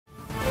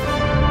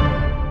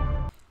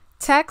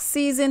Tax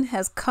season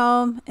has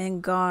come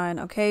and gone,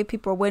 okay?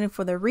 People are waiting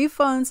for their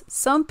refunds.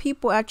 Some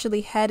people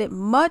actually had it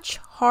much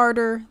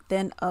harder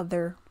than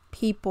other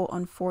people,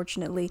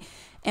 unfortunately.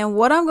 And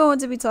what I'm going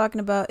to be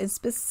talking about in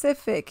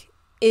specific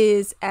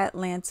is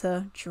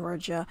Atlanta,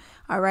 Georgia.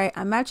 All right,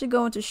 I'm actually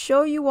going to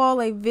show you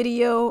all a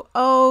video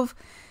of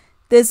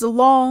this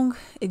long,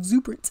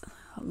 exuberant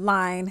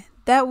line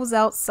that was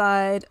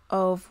outside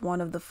of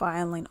one of the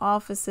filing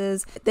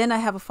offices. Then I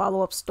have a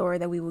follow-up story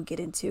that we will get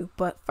into.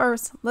 But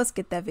first, let's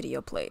get that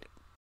video played.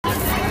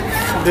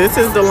 This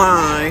is the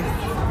line.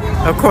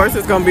 Of course,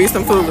 it's going to be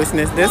some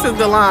foolishness. This is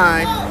the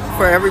line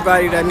for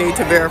everybody that need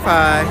to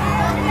verify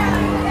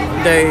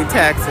their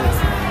taxes.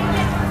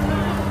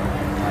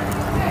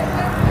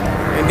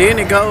 And then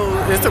it goes,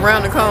 it's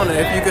around the corner.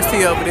 If you can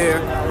see over there,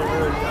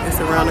 it's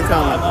around the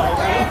corner.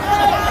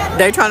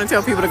 They trying to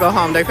tell people to go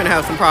home. They finna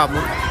have some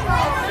problems.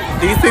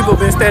 These people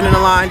been standing in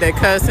line, they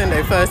cussing,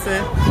 they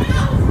fussing.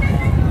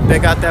 They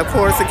got that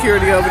poor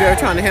security over there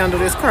trying to handle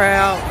this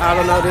crowd. I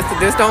don't know,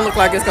 this don't look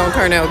like it's gonna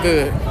turn out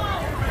good.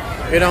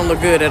 It don't look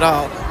good at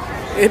all.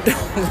 It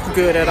don't look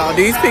good at all.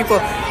 These people,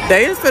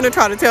 they is finna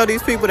try to tell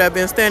these people that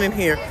been standing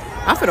here.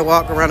 I'm finna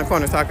walk around the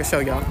corner so I can show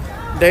y'all.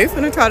 They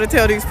finna try to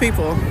tell these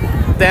people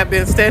that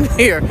been standing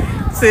here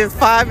since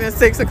 5 and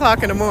 6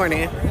 o'clock in the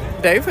morning.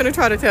 They finna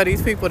try to tell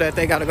these people that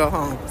they gotta go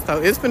home. So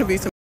it's finna be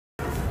some.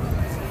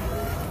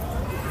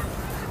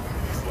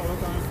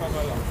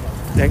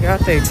 They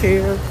got their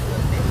chair.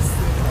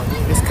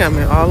 It's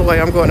coming all the way.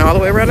 I'm going all the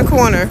way around the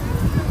corner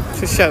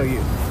to show you.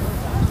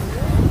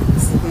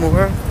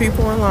 More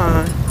people in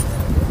line.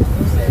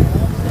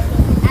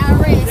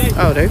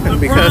 Oh, they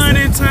finna be cussing.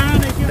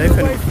 They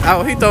finna.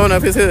 Oh, he throwing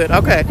up his hood.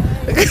 Okay.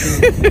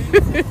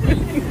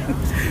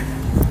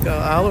 Go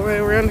all the way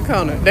around the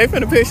corner. They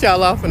finna piss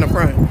y'all off in the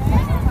front.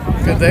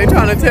 Because they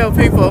trying to tell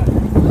people.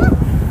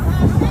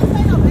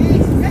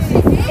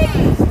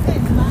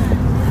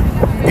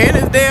 And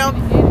it's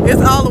down. It's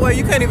all the way,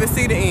 you can't even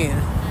see the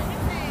end.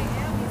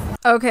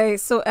 Okay,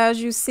 so as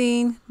you've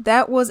seen,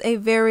 that was a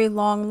very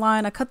long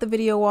line. I cut the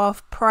video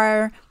off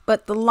prior,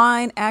 but the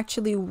line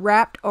actually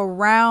wrapped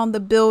around the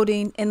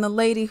building, and the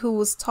lady who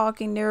was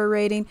talking,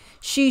 narrating,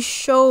 she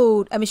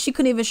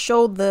couldn't even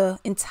show the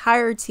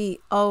entirety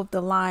of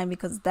the line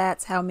because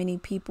that's how many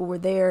people were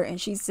there. And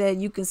she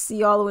said, you can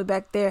see all the way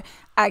back there.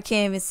 I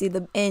can't even see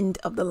the end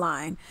of the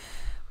line.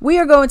 We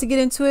are going to get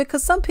into it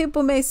because some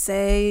people may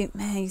say,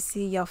 man, you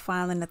see, y'all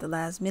filing at the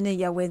last minute.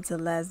 Y'all waiting till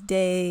the last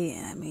day.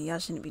 I mean, y'all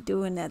shouldn't be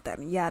doing that,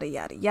 yada,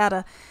 yada,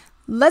 yada.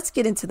 Let's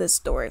get into this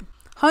story.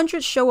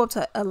 Hundreds show up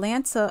to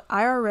Atlanta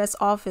IRS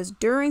office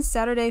during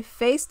Saturday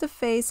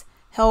face-to-face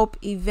help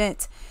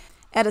event.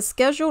 At a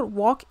scheduled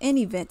walk-in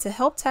event to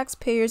help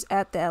taxpayers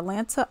at the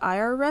Atlanta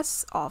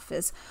IRS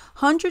office,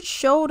 hundreds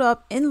showed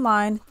up in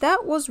line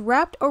that was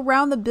wrapped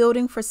around the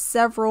building for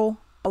several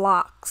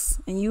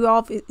blocks, and you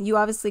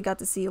obviously got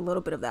to see a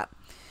little bit of that.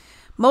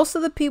 Most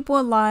of the people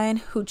in line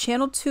who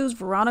Channel 2's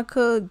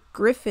Veronica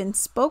Griffin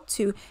spoke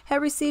to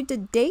had received a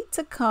date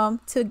to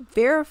come to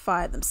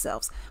verify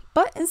themselves,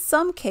 but in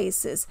some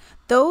cases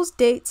those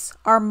dates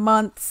are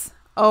months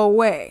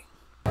away.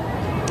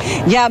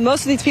 Yeah,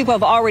 most of these people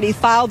have already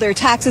filed their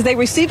taxes. They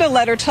received a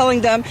letter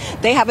telling them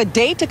they have a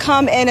date to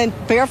come in and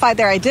verify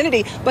their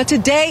identity. But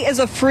today is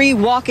a free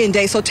walk-in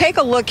day. So take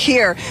a look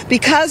here.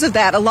 Because of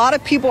that, a lot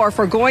of people are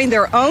forgoing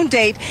their own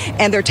date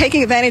and they're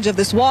taking advantage of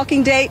this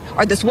walk-in date.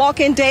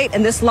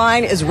 And this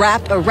line is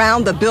wrapped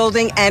around the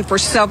building and for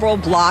several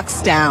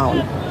blocks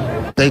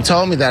down. They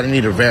told me that I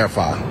need to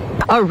verify.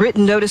 A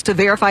written notice to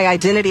verify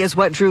identity is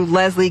what drew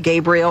Leslie,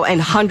 Gabriel,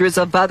 and hundreds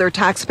of other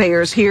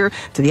taxpayers here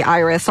to the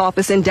IRS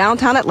office in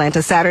downtown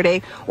Atlanta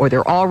Saturday, or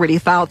their already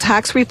filed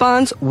tax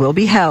refunds will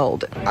be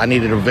held. I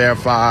needed to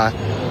verify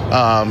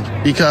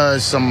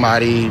because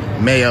somebody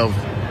may have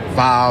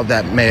filed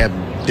that may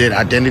have did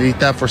identity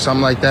theft or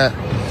something like that.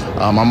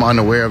 I'm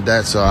unaware of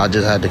that, so I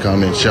just had to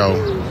come and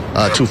show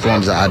 2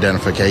 forms of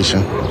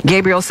identification.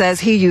 Gabriel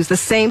says he used the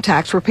same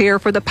tax preparer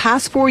for the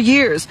past 4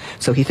 years,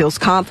 so he feels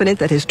confident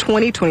that his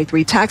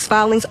 2023 tax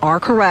filings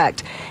are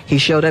correct. He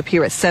showed up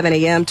here at 7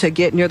 a.m. to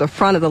get near the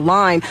front of the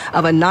line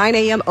of a 9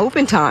 a.m.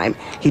 open time.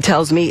 He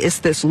tells me it's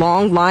this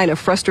long line of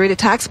frustrated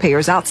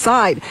taxpayers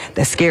outside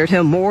that scared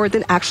him more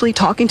than actually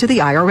talking to the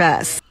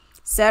IRS.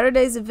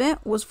 Saturday's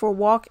event was for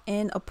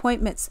walk-in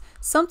appointments.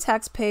 Some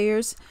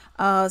taxpayers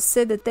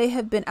said that they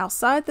have been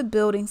outside the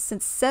building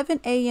since 7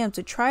 a.m.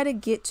 to try to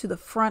get to the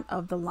front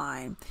of the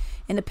line.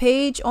 In a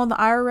page on the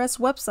IRS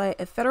website,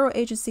 a federal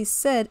agency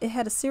said it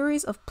had a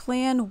series of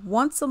planned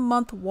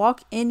once-a-month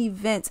walk-in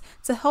events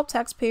to help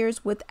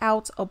taxpayers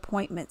without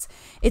appointments.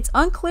 It's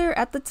unclear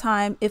at the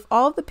time if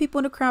all of the people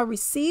in the crowd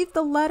received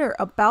the letter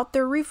about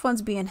their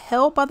refunds being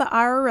held by the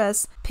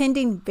IRS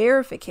pending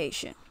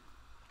verification.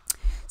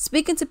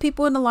 Speaking to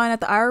people in the line at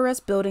the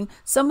IRS building,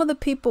 some of the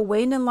people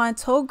waiting in line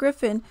told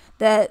Griffin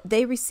that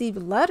they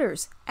received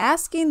letters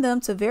asking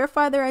them to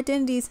verify their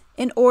identities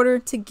in order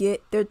to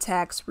get their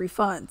tax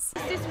refunds.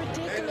 This is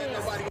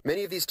ridiculous.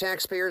 Many of these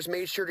taxpayers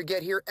made sure to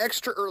get here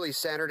extra early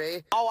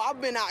Saturday. Oh, I've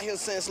been out here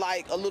since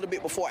like a little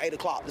bit before 8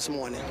 o'clock this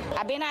morning.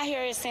 I've been out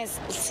here since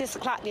 6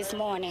 o'clock this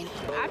morning.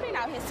 I've been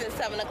out here since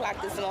 7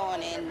 o'clock this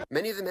morning.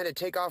 Many of them had to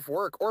take off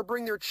work or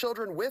bring their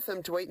children with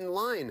them to wait in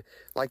line,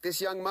 like this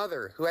young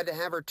mother who had to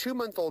have her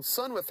 2-month-old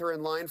son with her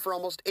in line for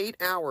almost 8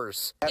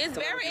 hours. It's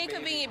very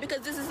inconvenient because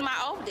this is my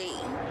off day,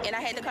 and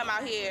I had to come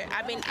out here.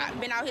 I've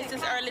been out here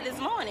since early this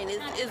morning.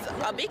 It's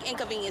a big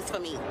inconvenience for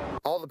me.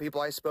 All the people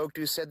I spoke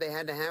to said they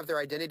had to have their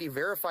identity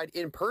verified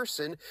in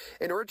person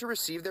in order to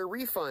receive their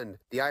refund.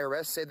 The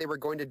IRS said they were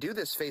going to do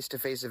this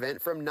face-to-face event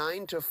from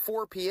 9 to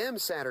 4 p.m.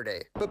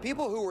 Saturday. But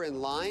people who were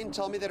in line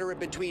tell me that are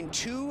between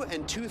 2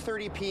 and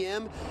 2:30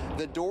 p.m.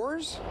 the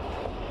doors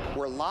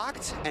were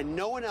locked and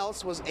no one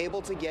else was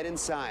able to get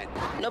inside.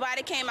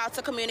 Nobody came out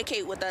to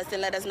communicate with us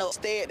and let us know.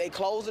 Instead, they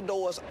closed the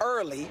doors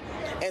early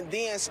and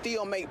then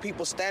still make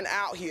people stand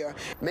out here.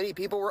 Many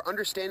people were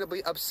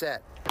understandably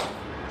upset.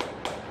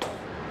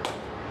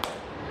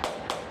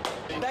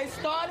 They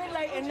started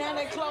late and now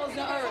they closing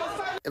early.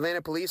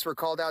 Atlanta police were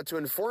called out to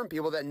inform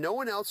people that no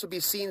one else would be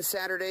seen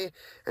Saturday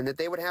and that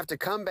they would have to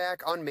come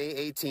back on May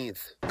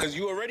 18th. Because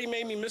you already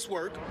made me miss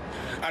work.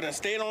 I done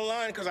stayed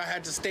online because I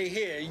had to stay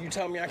here. You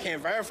tell me I can't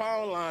verify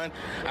online.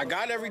 I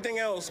got everything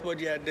else,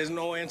 but yeah, there's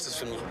no answers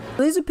for me.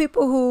 These are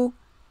people who,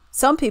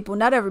 some people,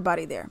 not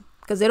everybody there,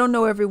 because they don't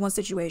know everyone's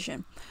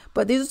situation.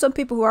 But these are some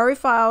people who already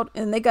filed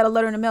and they got a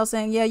letter in the mail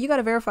saying, yeah, you got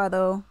to verify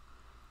though.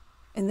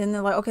 And then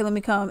they're like, okay, let me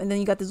come. And then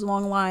you got this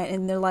long line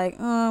and they're like,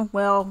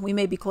 well, we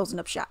may be closing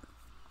up shop.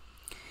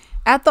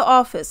 At the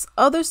office,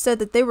 others said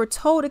that they were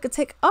told it could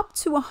take up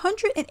to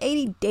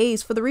 180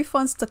 days for the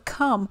refunds to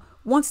come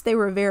once they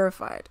were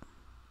verified.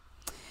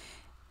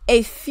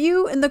 A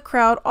few in the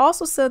crowd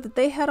also said that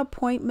they had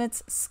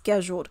appointments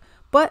scheduled,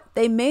 but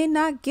they may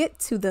not get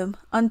to them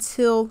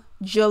until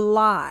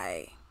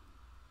July.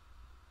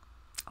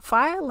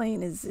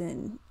 Filing is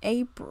in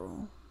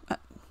April.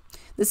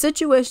 The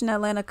situation in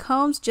Atlanta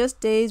comes just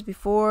days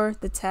before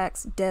the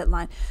tax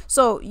deadline.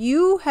 So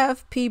you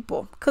have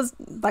people, because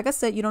like I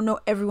said, you don't know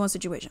everyone's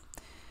situation,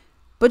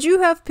 but you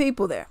have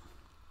people there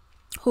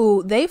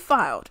who they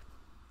filed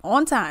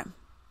on time.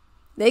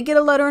 They get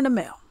a letter in the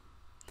mail.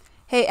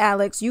 Hey,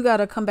 Alex, you got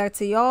to come back to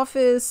the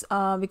office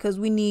because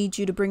we need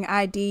you to bring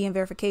ID and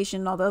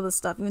verification and all the other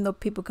stuff, even though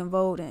people can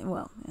vote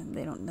and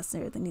they don't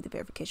necessarily need the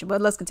verification.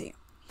 But let's continue.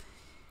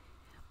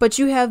 But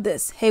you have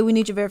this, hey, we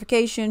need your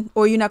verification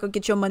or you're not going to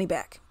get your money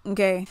back.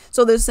 Okay.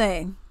 So they're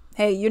saying,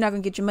 hey, you're not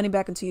going to get your money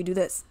back until you do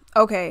this.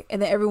 Okay.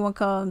 And then everyone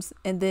comes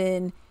and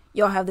then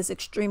y'all have this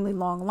extremely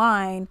long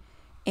line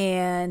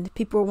and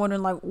people are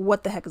wondering like,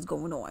 what the heck is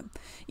going on?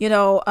 You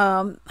know,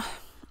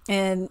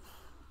 and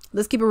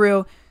let's keep it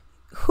real.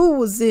 Who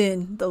was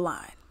in the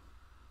line?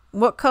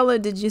 What color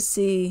did you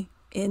see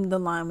in the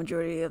line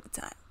majority of the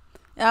time?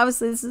 And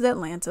obviously this is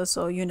Atlanta,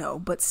 so you know,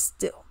 but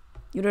still.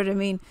 You know what I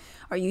mean?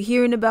 Are you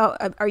hearing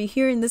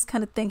this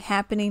kind of thing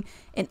happening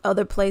in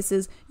other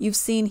places? You've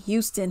seen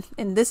Houston,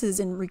 and this is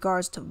in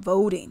regards to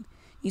voting.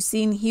 You've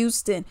seen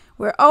Houston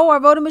where, oh, our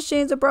voting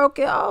machines are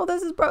broken. Oh,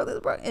 this is broke, this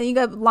is broke. And you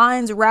got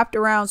lines wrapped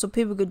around so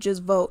people could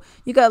just vote.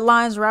 You got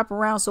lines wrapped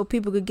around so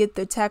people could get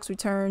their tax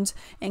returns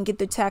and get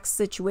their tax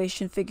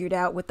situation figured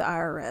out with the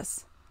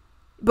IRS.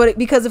 But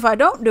because if I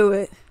don't do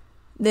it,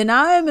 then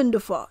I am in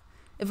default.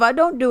 If I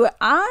don't do it,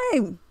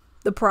 I'm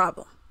the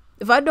problem.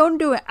 If I don't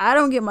do it, I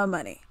don't get my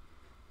money.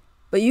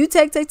 But you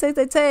take.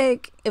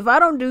 If I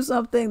don't do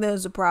something,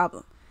 there's a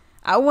problem.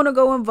 I want to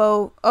go and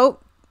vote. Oh,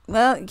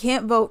 well,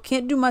 can't vote.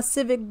 Can't do my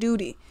civic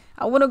duty.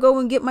 I want to go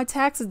and get my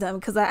taxes done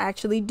because I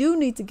actually do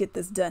need to get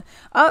this done.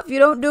 If you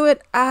don't do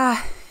it,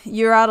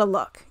 you're out of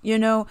luck, you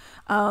know.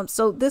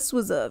 So this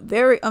was a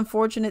very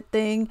unfortunate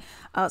thing.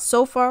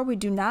 So far, we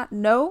do not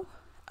know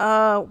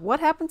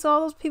what happened to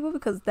all those people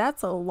because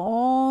that's a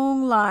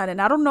long line.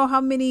 And I don't know how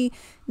many,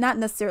 not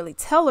necessarily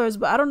tellers,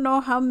 but I don't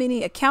know how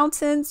many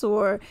accountants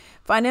or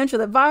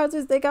financial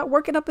advisors they got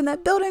working up in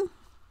that building.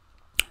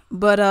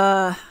 But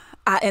I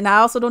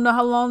also don't know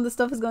how long this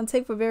stuff is going to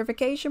take for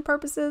verification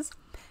purposes.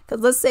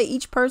 Because let's say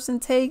each person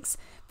takes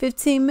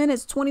 15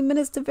 minutes, 20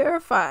 minutes to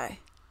verify.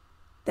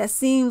 That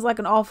seems like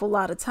an awful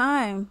lot of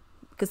time,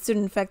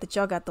 considering the fact that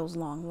y'all got those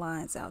long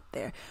lines out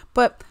there.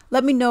 But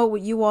let me know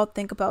what you all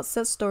think about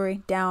said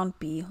story down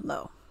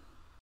below.